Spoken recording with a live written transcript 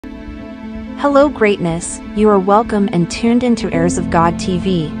Hello greatness, you are welcome and tuned into Heirs of God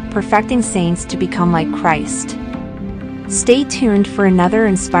TV, perfecting saints to become like Christ. Stay tuned for another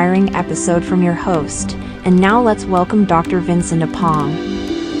inspiring episode from your host, and now let's welcome Dr. Vincent Oppong.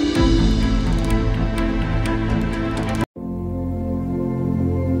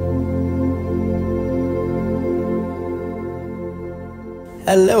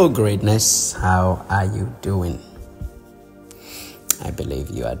 Hello greatness, how are you doing? I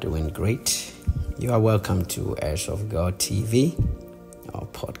believe you are doing great. You are welcome to Heirs of God TV, or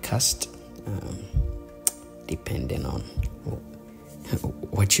podcast, depending on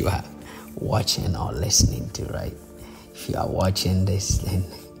what you are watching or listening to, right? If you are watching this, then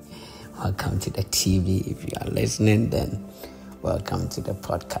welcome to the TV. If you are listening, then welcome to the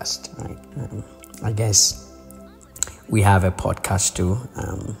podcast, right? I guess we have a podcast too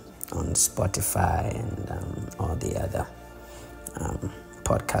on Spotify and all the other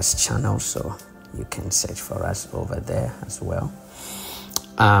podcast channels, so you can search for us over there as well.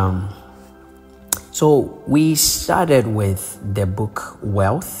 So we started with the book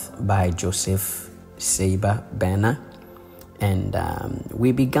Wealth by Joseph Saber Banner, and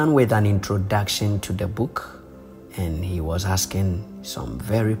we began with an introduction to the book, and he was asking some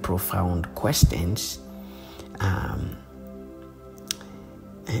very profound questions, and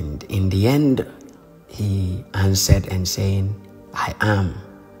in the end he answered and saying, I am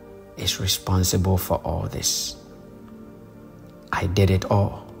is responsible for all this. I did it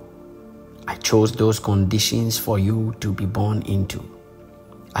all. I chose those conditions for you to be born into.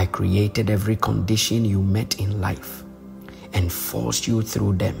 I created every condition you met in life and forced you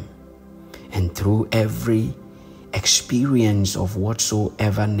through them. And through every experience of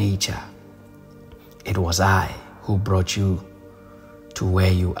whatsoever nature, it was I who brought you to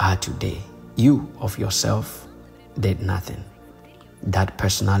where you are today. You of yourself did nothing. That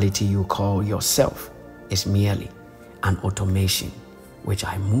personality you call yourself is merely an automation which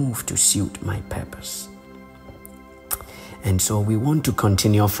I move to suit my purpose. And so we want to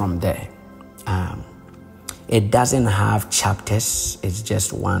continue from there. It doesn't have chapters. It's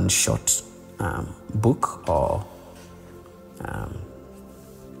just one short book or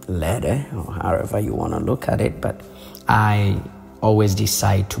letter, or however you want to look at it. But I always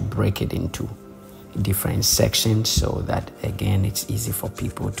decide to break it into different sections so that, again, it's easy for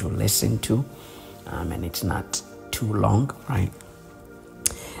people to listen to, and it's not too long, right?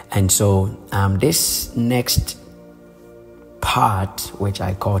 And so this next part, which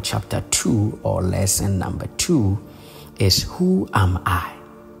I call chapter 2 or lesson number 2, is who am I?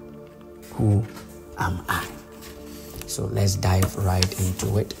 Who am I? So let's dive right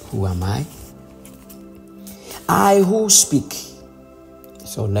into it. Who am I? I who speak.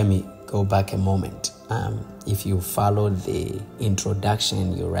 So let me go back a moment. If you follow the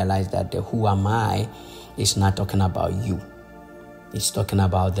introduction, you realize that the who am I is not talking about you. It's talking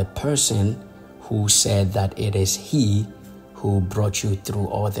about the person who said that it is he who brought you through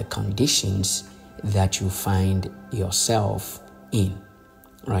all the conditions that you find yourself in,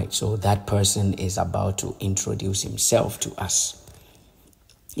 right? So that person is about to introduce himself to us.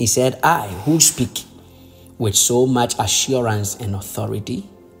 He said, I who speak with so much assurance and authority,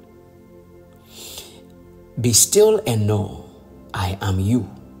 be still and know I am you,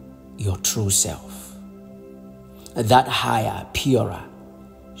 your true self. That higher, purer,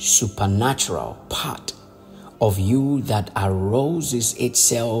 supernatural part of you that arouses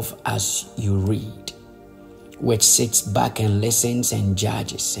itself as you read, which sits back and listens and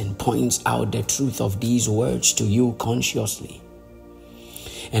judges and points out the truth of these words to you consciously,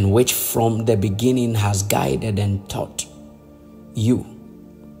 and which from the beginning has guided and taught you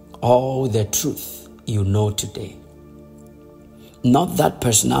all the truth you know today. Not that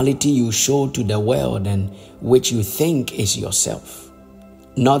personality you show to the world and which you think is yourself.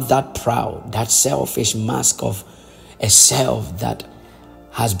 Not that proud, that selfish mask of a self that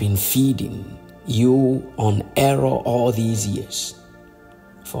has been feeding you on error all these years.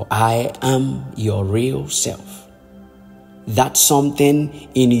 For I am your real self. That something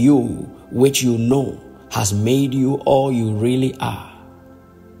in you which you know has made you all you really are.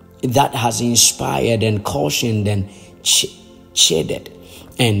 That has inspired and cautioned and chided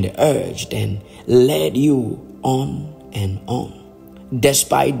and urged and led you on and on,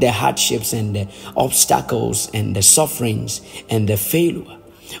 despite the hardships and the obstacles and the sufferings and the failure,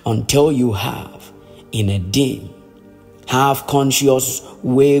 until you have, in a dim, half-conscious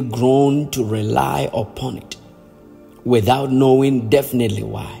way, grown to rely upon it, without knowing definitely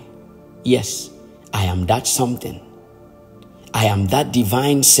why. Yes, I am that something. I am that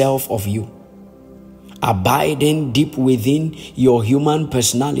divine self of you, abiding deep within your human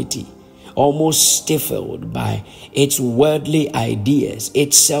personality, almost stifled by its worldly ideas,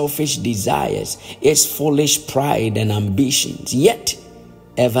 its selfish desires, its foolish pride and ambitions, yet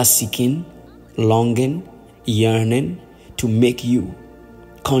ever seeking, longing, yearning to make you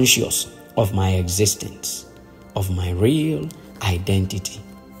conscious of my existence, of my real identity.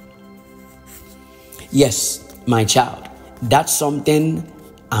 Yes, my child, that's something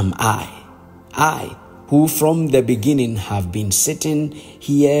am I who from the beginning have been sitting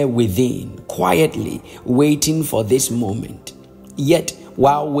here within, quietly waiting for this moment. Yet,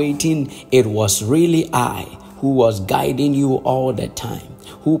 while waiting, it was really I who was guiding you all the time,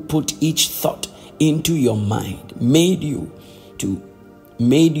 who put each thought into your mind, made you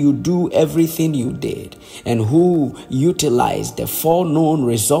do everything you did, and who utilized the foreknown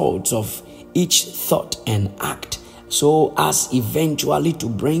results of each thought and act so as eventually to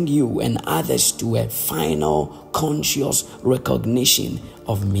bring you and others to a final conscious recognition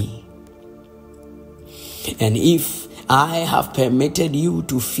of me. And if I have permitted you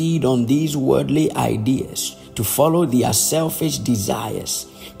to feed on these worldly ideas, to follow their selfish desires,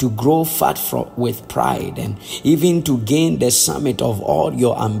 to grow fat with pride, and even to gain the summit of all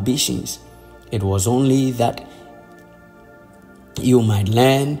your ambitions, it was only that you might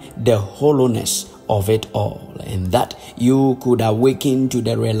learn the hollowness of it all, and that you could awaken to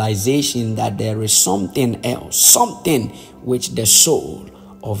the realization that there is something else, something which the soul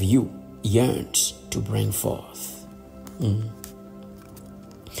of you yearns to bring forth.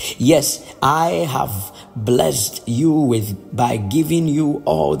 Yes, I have blessed you by giving you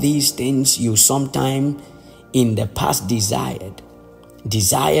all these things you sometime in the past desired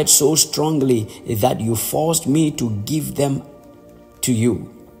so strongly that you forced me to give them to you.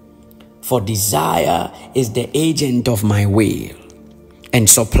 For desire is the agent of my will and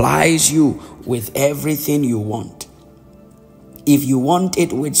supplies you with everything you want, if you want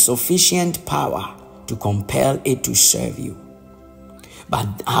it with sufficient power to compel it to serve you.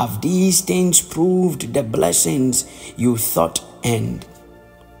 But have these things proved the blessings you thought and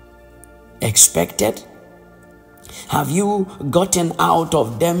expected? Have you gotten out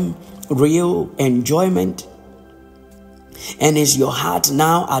of them real enjoyment? And is your heart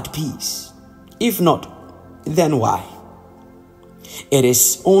now at peace? If not, then why? It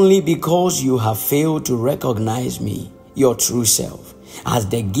is only because you have failed to recognize me, your true self, as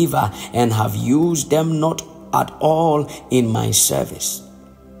the giver, and have used them not at all in my service,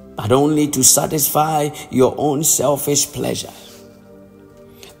 but only to satisfy your own selfish pleasure.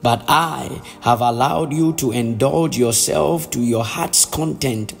 But I have allowed you to indulge yourself to your heart's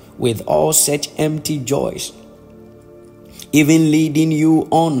content with all such empty joys, even leading you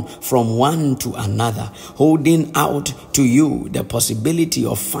on from one to another, holding out to you the possibility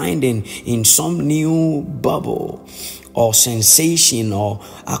of finding in some new bubble or sensation or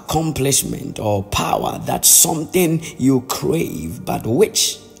accomplishment or power that something you crave, but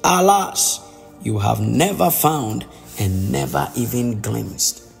which, alas, you have never found and never even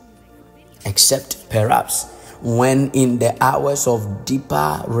glimpsed, except perhaps when in the hours of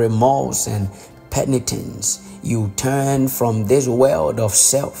deeper remorse and penitence you turn from this world of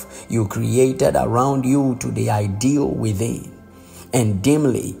self you created around you to the ideal within, and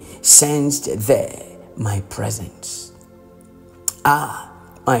dimly sensed there my presence. Ah,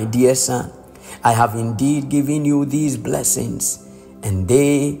 my dear son, I have indeed given you these blessings, and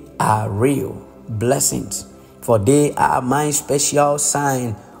they are real blessings, for they are my special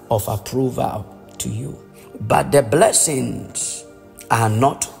sign of approval to you. But the blessings are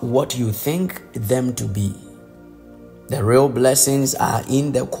not what you think them to be. The real blessings are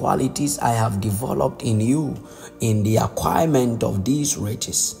in the qualities I have developed in you, in the acquirement of these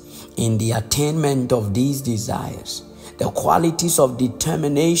riches, in the attainment of these desires, the qualities of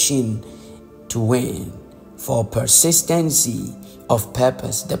determination to win, for persistency of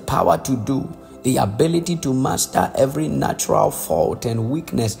purpose, the power to do, the ability to master every natural fault and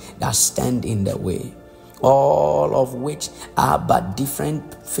weakness that stand in the way, all of which are but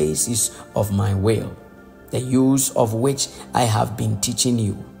different phases of my will, the use of which I have been teaching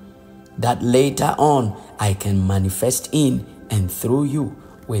you, that later on I can manifest in and through you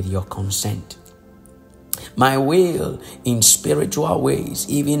with your consent. My will in spiritual ways,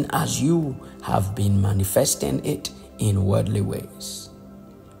 even as you have been manifesting it in worldly ways.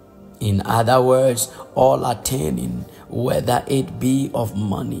 In other words, all attaining, whether it be of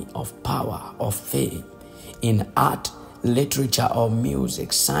money, of power, of fame, in art, literature or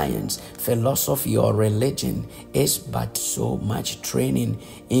music, science, philosophy or religion, is but so much training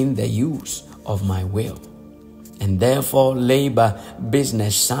in the use of my will. And therefore, labor,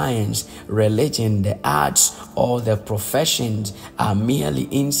 business, science, religion, the arts, or the professions are merely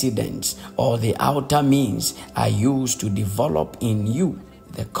incidents, or the outer means are used to develop in you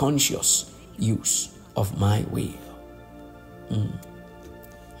the conscious use of my will.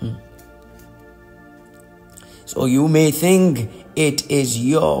 So you may think it is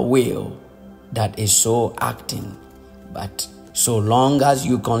your will that is so acting, but so long as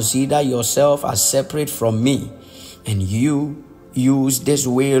you consider yourself as separate from me, and you use this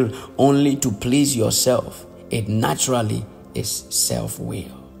will only to please yourself, it naturally is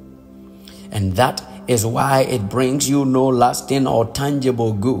self-will. And that is why it brings you no lasting or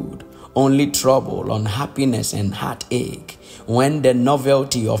tangible good, only trouble, unhappiness, and heartache when the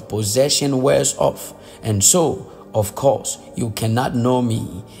novelty of possession wears off. And so, of course, you cannot know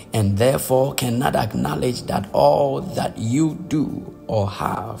me, and therefore cannot acknowledge that all that you do or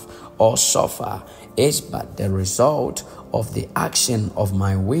have or suffer is but the result of the action of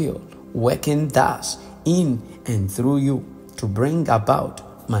my will, working thus in and through you to bring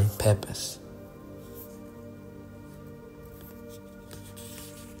about my purpose.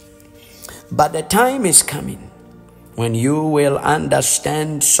 But the time is coming when you will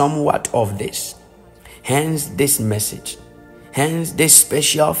understand somewhat of this. Hence this message, hence this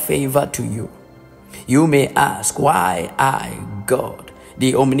special favor to you. You may ask, why I, God,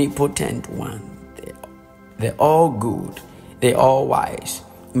 the omnipotent one, the all-good, the all-wise,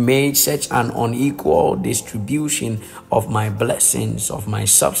 made such an unequal distribution of my blessings, of my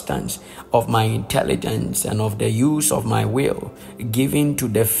substance, of my intelligence, and of the use of my will, giving to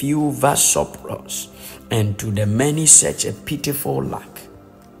the few vast surplus, and to the many such a pitiful lack.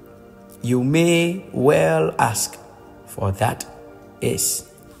 You may well ask, for that is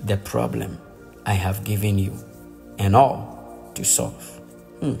the problem I have given you, and all to solve.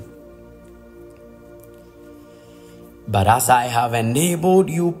 But as I have enabled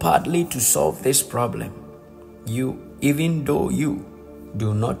you partly to solve this problem, even though you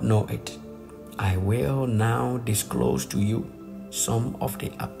do not know it, I will now disclose to you some of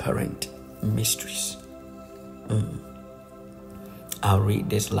the apparent mysteries. I'll read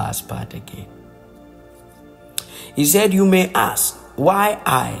this last part again. He said, you may ask, why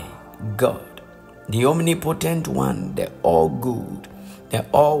I, God, the omnipotent one, the all-good, the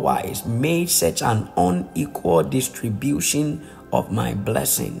all-wise, made such an unequal distribution of my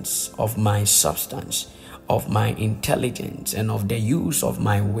blessings, of my substance, of my intelligence, and of the use of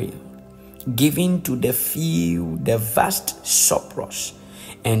my will, giving to the few the vast surplus,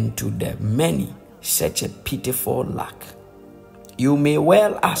 and to the many such a pitiful lack. You may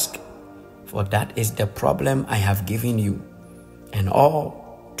well ask, for that is the problem I have given you, and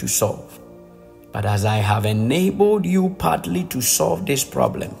all to solve. But as I have enabled you partly to solve this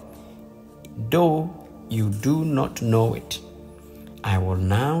problem, though you do not know it, I will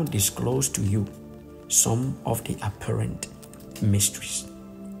now disclose to you some of the apparent mysteries.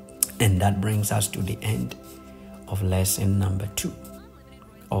 And that brings us to the end of lesson number 2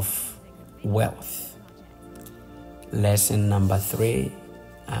 of wealth. Lesson number 3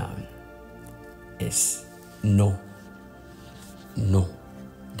 is know.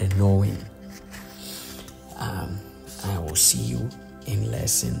 The knowing. I will see you in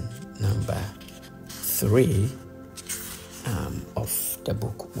lesson number 3 of the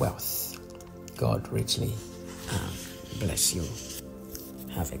book Wealth. God richly bless you.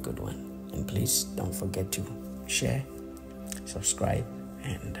 Have a good one. And please don't forget to share, subscribe,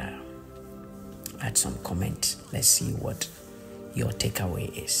 and add some comment. Let's see what your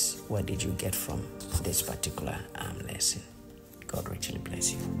takeaway is. What did you get from this particular lesson? God richly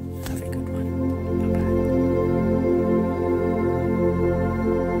bless you. Have a good one. Bye-bye.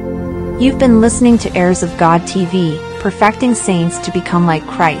 You've been listening to Heirs of God TV, perfecting saints to become like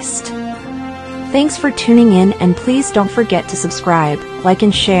Christ. Thanks for tuning in, and please don't forget to subscribe, like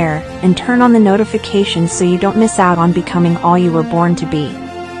and share, and turn on the notifications so you don't miss out on becoming all you were born to be.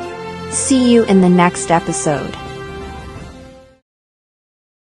 See you in the next episode.